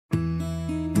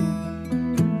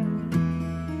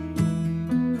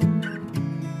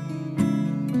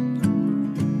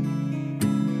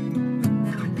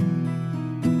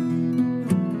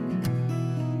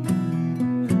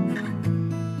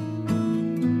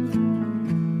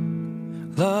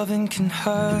Loving can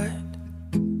hurt.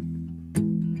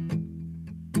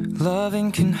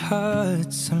 Loving can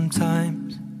hurt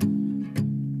sometimes,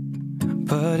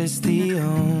 but it's the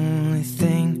only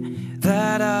thing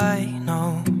that I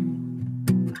know.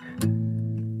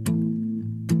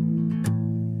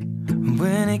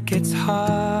 When it gets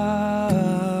hard,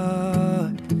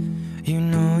 you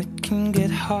know it can get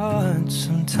hard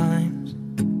sometimes.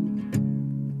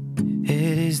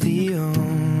 It is the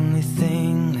only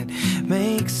thing that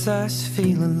makes us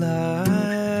feel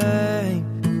alive.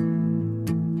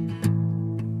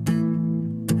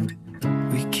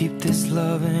 We keep this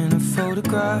love in a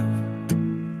photograph.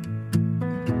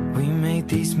 We made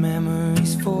these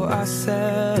memories for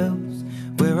ourselves,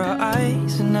 where our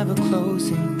eyes are never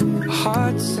closing, our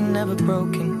hearts are never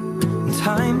broken, and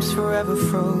time's forever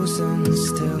frozen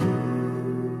still.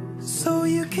 So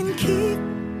you can keep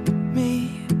me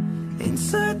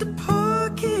inside the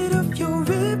pocket of your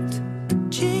ripped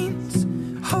jeans,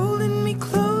 holding me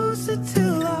closer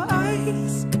till our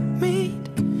eyes meet.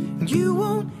 You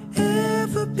won't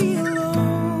ever be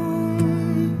alone.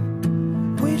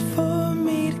 Wait for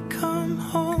me to come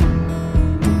home.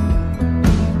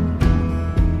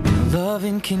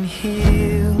 Loving can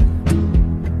heal.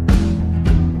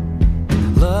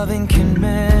 Loving can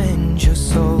mend your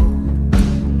soul,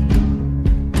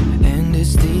 and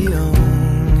it's the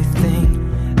only thing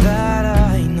that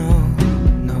I know.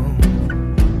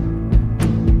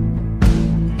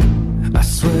 I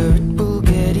swear it will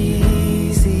get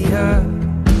easier.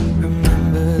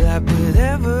 Remember that with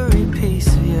every piece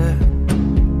of you.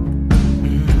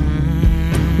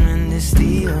 And it's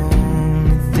the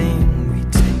only thing we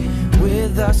take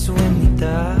with us when we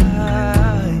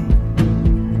die.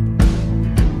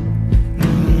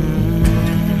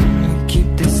 We keep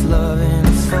this love in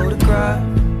a photograph.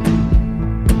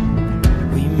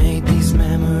 We made these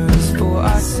memories for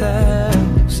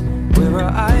ourselves, where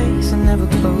our eyes are never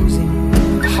closing,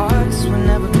 our hearts were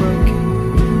never broken,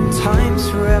 time's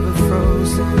forever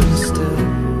frozen still.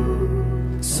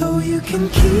 So you can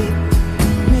keep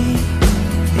me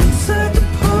inside the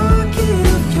pocket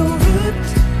of your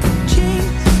ripped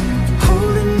jeans,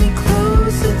 holding me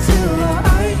closer till our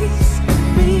eyes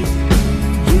meet.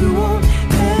 You won't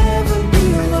ever be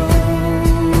alone.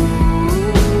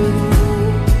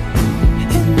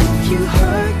 And if you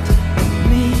hurt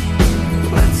me,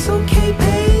 that's okay,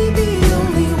 baby.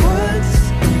 Only words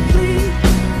bleed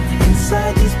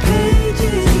inside these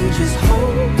pages. You just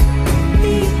hold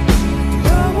me.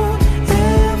 I won't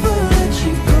ever let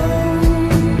you go.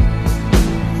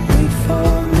 Wait for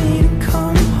me to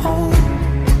come home.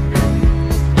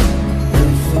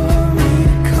 Wait for me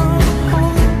to come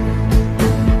home.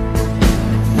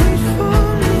 Wait for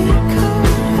me to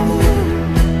come home.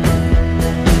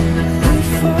 Wait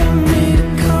for me to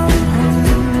come home.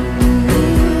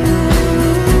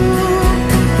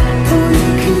 Oh,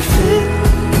 you can fit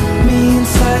me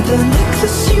inside the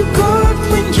necklace you got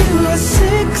when you were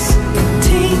 16,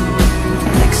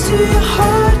 next to your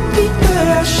heartbeat where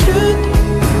I should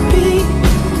be.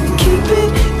 Keep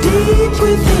it deep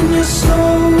within your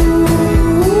soul.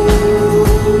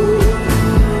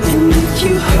 And if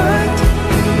you hurt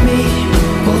me,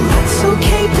 well, that's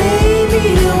okay, baby.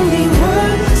 Only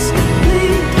words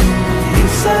bleed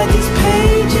inside these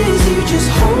pages. You just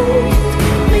hold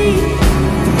me.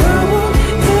 I won't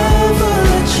ever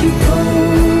let you go.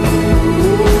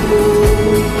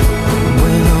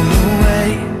 When I'm away,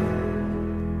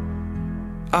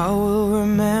 I will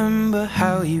remember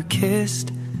how you kissed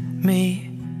me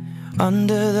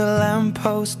under the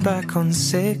lamppost back on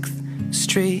 6th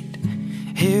Street,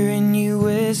 hearing you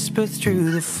whisper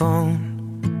through the phone.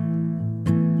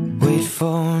 Wait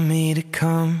for me to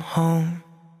come home.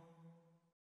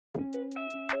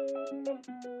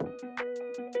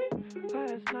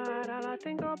 Last night all I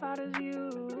think about is you.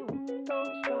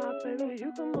 Don't stop, baby,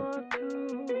 you can walk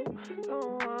too.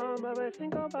 Don't want, baby,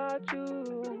 think about you.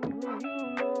 You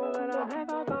know that I'm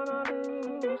never gonna lose.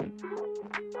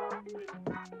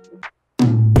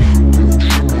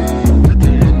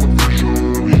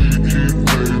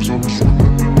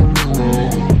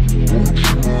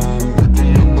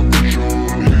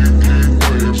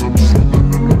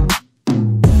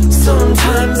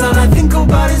 Sometimes all I think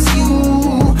about is you.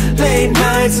 Late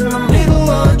nights in the middle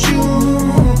of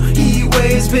June. He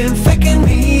waves been faking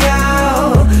me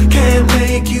out. Can't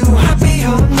make you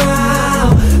happier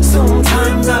now.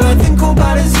 Sometimes all I think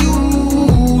about is you.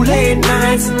 Late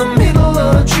nights in the middle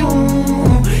of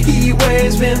June. He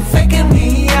waves been faking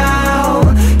me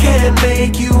out. Can't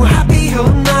make you happier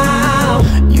now.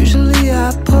 Usually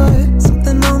I put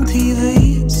something on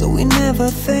TV, so we never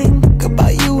think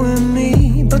about you and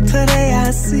me. But today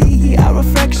I see our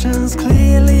friends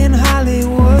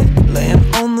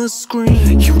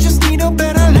scream. You just need a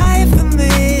better life than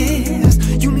this.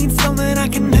 You need something I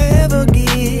can never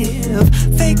give.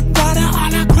 Fake water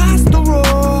all across the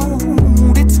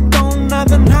road. It's gone now,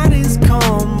 the night is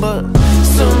come. But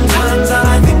sometimes all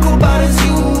I think about is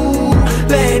you.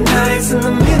 Late nights in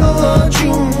the middle of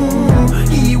June.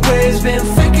 He waves been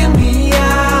faking me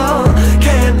out.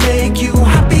 Can't make you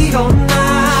happier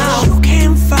now. You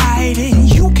can't fight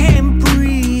it, you can't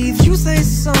breathe. You say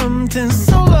something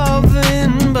so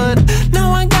loving, but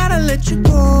now I gotta let you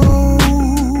go.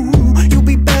 You'll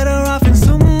be better off in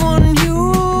someone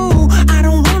new. I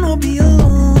don't wanna be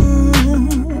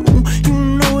alone. You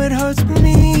know it hurts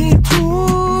me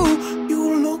too. You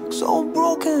look so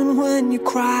broken when you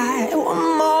cry. One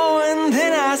more and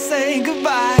then I say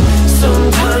goodbye.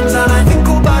 Sometimes all I think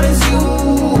about is you.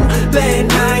 Late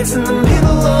nights in the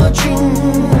middle of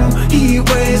June. He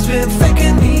waves been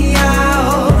faking me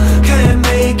out. Can't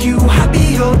make you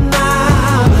happier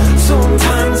now.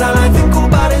 Sometimes all I think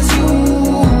about is you.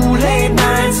 Late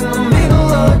nights in the middle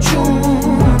of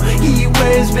June. He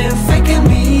waves been faking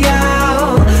me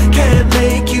out. Can't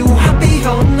make you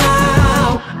happier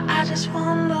now. I just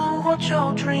wonder what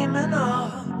you're dreaming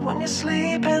of when you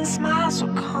sleep and smile so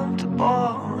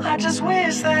comfortable. I just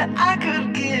wish that I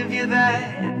could give you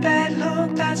that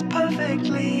look that's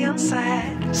perfectly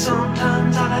unsaid.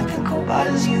 Sometimes all I think about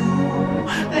is you.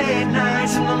 Late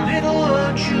nights in the middle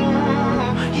of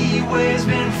June. He waves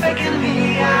been faking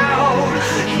me out.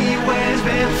 He waves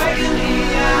been faking me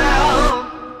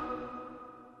out.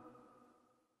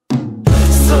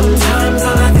 Sometimes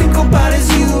all I think about is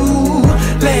you.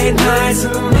 Late nights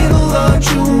in the middle of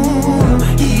June.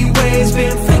 He waves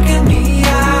been faking me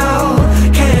out.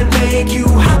 Can't make you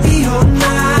happier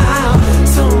now.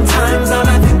 Sometimes all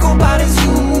I think about is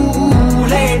you.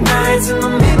 Late nights in the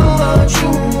middle of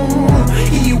June.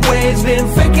 He waves been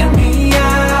faking me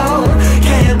out.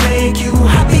 Can't make you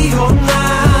happier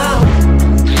now.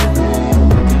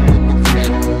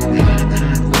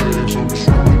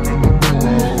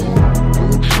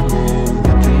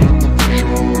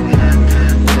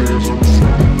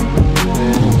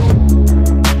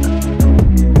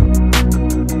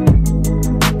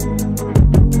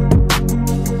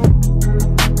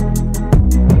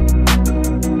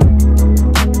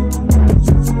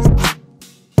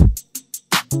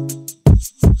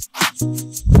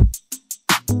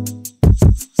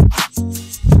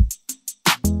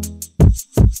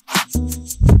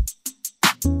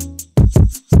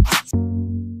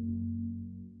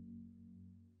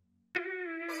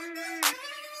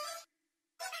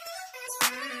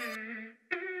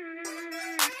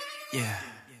 Yeah.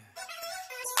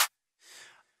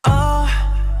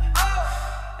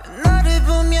 너를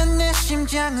보면 내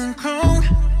심장은 쿵.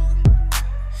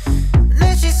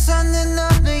 내 시선은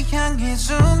너를 향해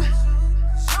zoom.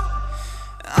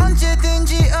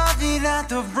 언제든지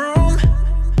어디라도 vroom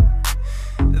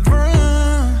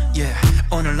vroom. Yeah.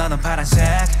 오늘 너는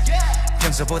파란색.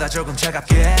 평소보다 조금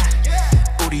차갑게.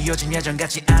 우리 요즘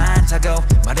예전같지 않다고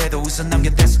말해도 웃어 넘겨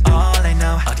that's all I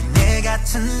know. 어린애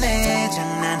같은 내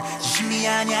장난 진심이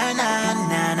아냐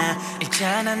나나나.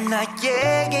 있잖아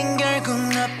나에겐 결국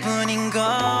너뿐인걸.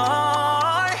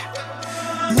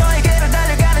 너에게로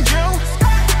달려가는 중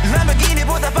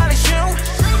람보르기니보다 빨리 슝.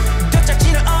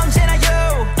 도착지는 언제나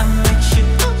you I'm with you.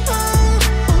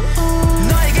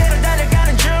 너에게로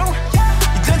달려가는 중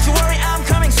Don't you worry I'm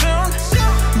coming soon.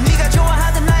 네가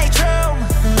좋아하던 나의 춤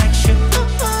Like you.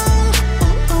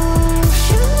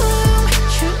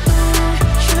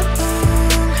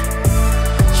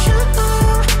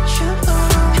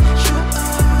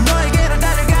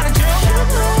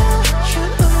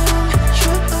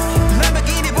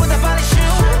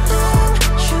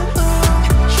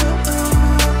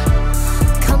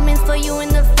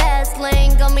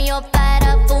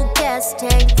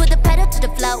 Put the pedal to the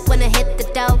floor when I hit the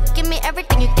dough. Give me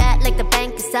everything you got like the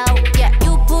bank is out. Yeah,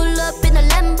 you pull up in a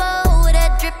Lambo with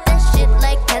that drip, that shit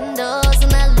like candles.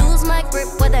 And I lose my grip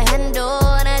with a handle.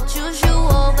 And I choose you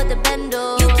over the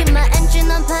bando. You keep my engine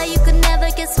on fire, you could never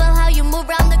guess well how you move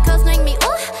around the curves, make me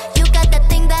ooh. You got that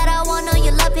thing that I want, know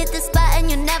your love hit the spot and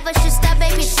you never should stop,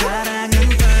 baby. 사랑은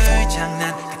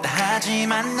불장난 같다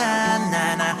하지만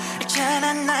나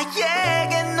있잖아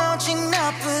나에겐 오직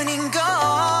너뿐인걸.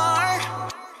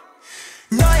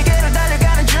 너에게로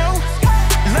달려가는 중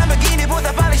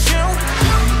람보르기니보다 빨리 슝.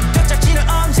 도착지는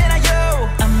언제나 you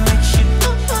I'm with you.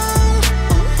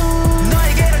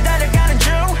 너에게로 달려가는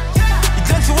중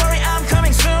Don't you worry I'm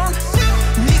coming soon.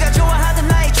 네가 좋아하던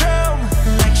나의 춤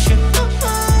Like you.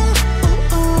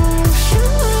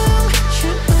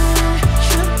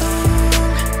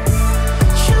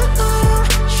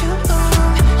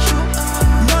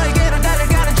 너에게로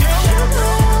달려가는 중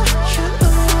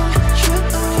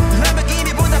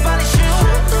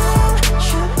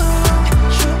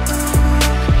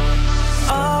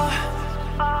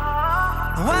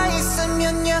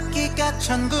여기가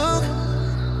천국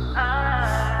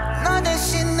너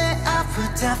대신에 I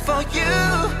put that for you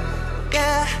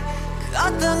yeah 그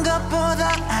어떤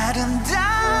것보다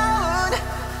아름다운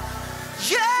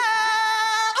yeah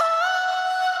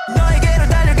너에게로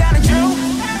달려가는 중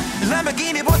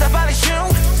람보르기니보다 빨리 슝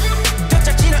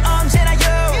도착지는 언제나 you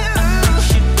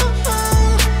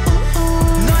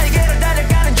너에게로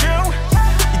달려가는 중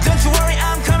Don't you worry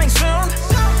I'm coming soon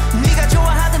네가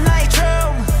좋아하던 나의 춤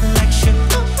Like shoot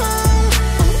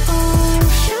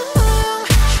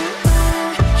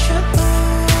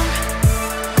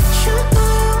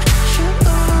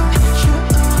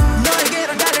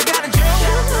너에게로 달려가는 중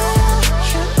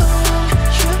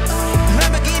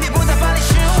람보르기니보다 빨리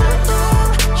슝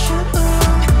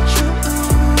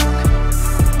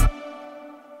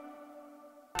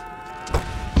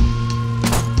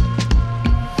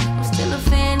I'm still a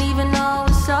fan even though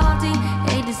it's salty.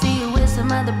 Hate to see you with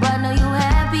some other but know you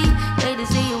happy. Hate to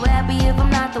see you happy if I'm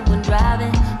not the one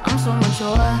driving. I'm so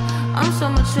mature, I'm so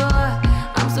mature,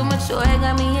 I'm so mature. It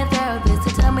got me a therapist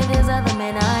to tell me there's other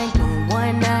men I ain't doing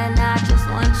one night. I just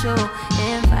want you.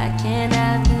 If I can't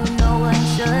have you, no one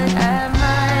should. I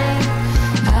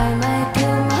might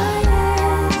kill my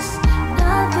ex.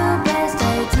 Not the best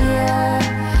idea.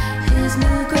 His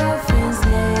new girlfriend's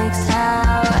next.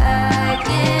 How I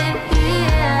get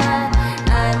here.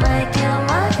 I might kill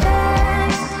my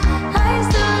ex. I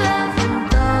still love him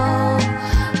though.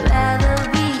 Rather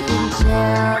be in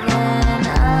jail than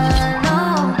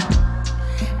alone.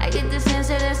 I get the sense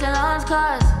that it's a lost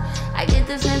cause. I get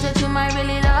the sense that you might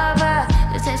really love her.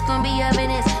 This text gon' be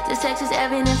evidence. This text is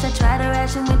evidence. I try to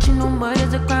ration with you. No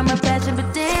murder's a crime of passion.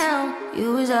 But damn,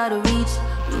 you was out of reach.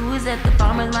 You was at the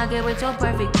farmer's market with your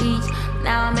perfect peach.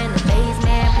 Now I'm in the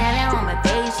basement, planning on my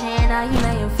patient. Now you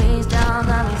lay your face down,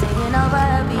 got me taking over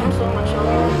the beat. I'm so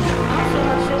mature, I'm so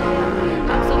mature,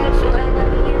 I'm so mature. I got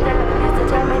me in therapist to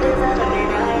tell me there's other men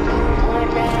I know. One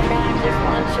night I just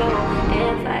want you.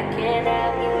 If I can't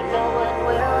have you, no one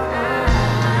will.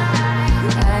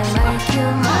 I might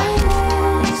kill my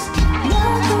ex.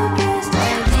 Not the best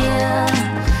idea.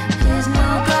 His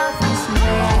new girlfriend's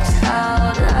next.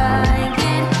 How'd I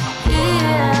get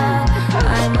here?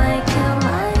 I might kill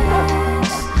my ex.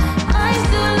 I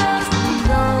still love him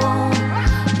though.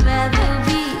 Rather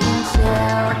be in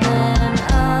jail than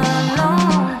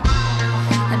alone.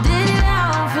 I did it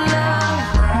all for love.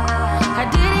 I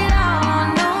did it all on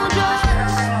no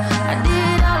drugs. I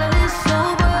did all of this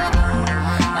sober.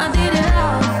 I did it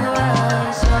all for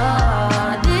us.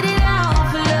 I did it all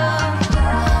for love.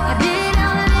 I did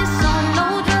all of this on no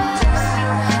drugs.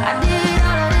 I did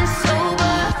all of this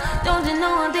sober. Don't you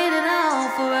know I did it all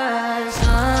for us?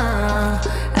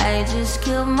 I just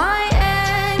killed my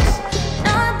ex.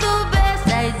 Not the best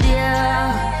idea.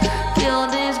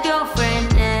 Killed his girlfriend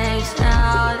next.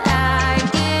 How'd I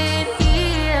get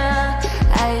here?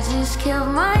 I just killed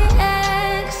my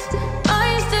ex.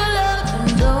 I still love him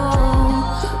though.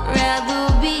 Rather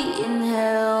be in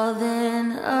hell than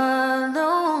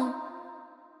alone.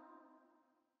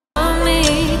 On me,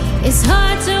 it's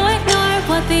hard to ignore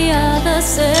what the others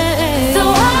say.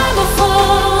 Though I'm a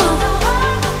fool,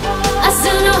 I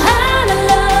still know how to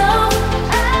love.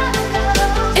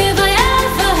 If I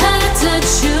ever had to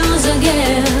choose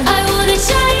again, I wouldn't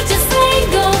change a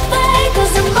single thing.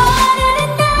 'Cause I'm more than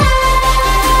enough.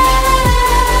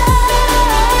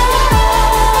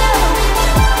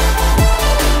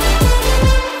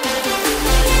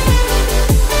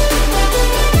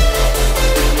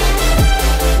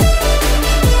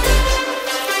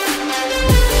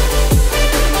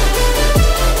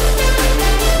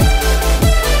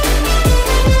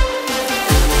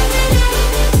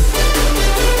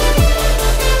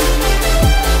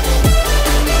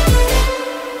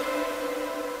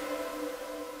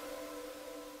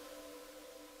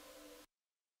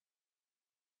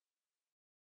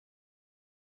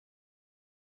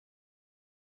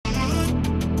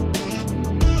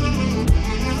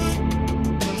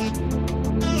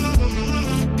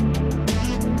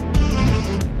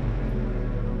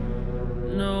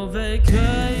 No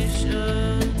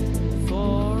vacation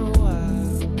for a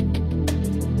while.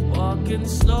 Walking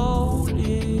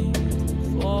slowly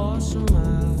for some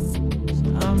miles.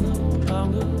 I'm no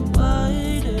longer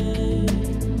waiting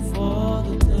for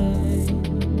the day,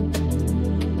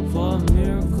 for a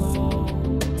miracle.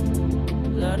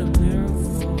 Let a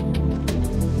miracle.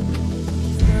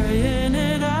 Praying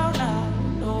it out loud.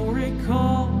 No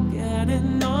recall.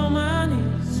 Getting on my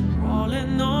knees.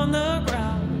 Crawling on the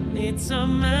ground. Need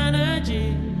some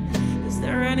energy. Is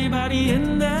there anybody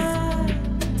in there?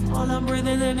 All I'm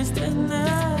breathing in is thinner.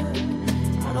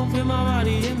 I don't feel my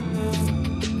body in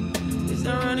there. Is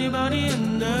there anybody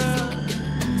in there?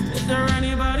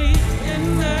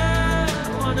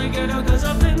 together cause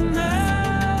I've been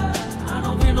there. I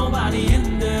don't feel nobody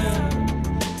in there.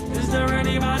 Is there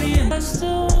anybody in there? I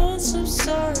still want some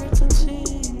certainty.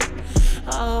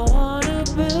 I wanna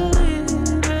believe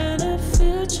in a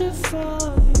future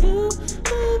for you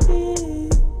and me.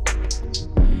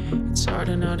 It's hard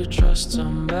enough to trust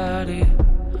somebody,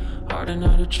 hard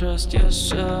enough to trust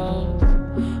yourself.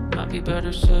 Might be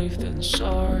better safe than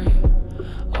sorry.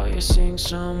 Are you seeing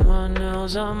someone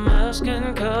else? I'm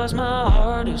asking cause my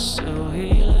heart is still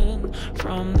healing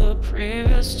from the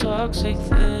previous toxic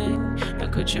thing. Now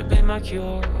could you be my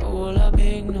cure, or will I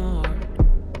be ignored?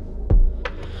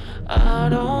 I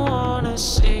don't wanna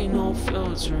see no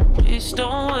filter, please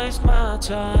don't waste my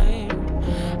time.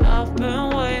 I've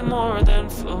been way more than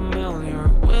familiar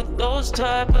with those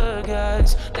type of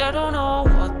guys that don't know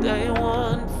what they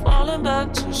want, falling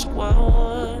back to square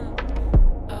one.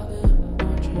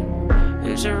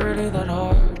 Is it really that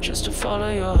hard just to follow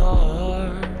your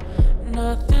heart?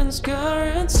 Nothing's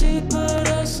guaranteed, but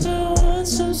I still want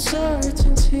some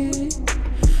certainty.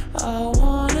 I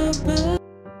wanna be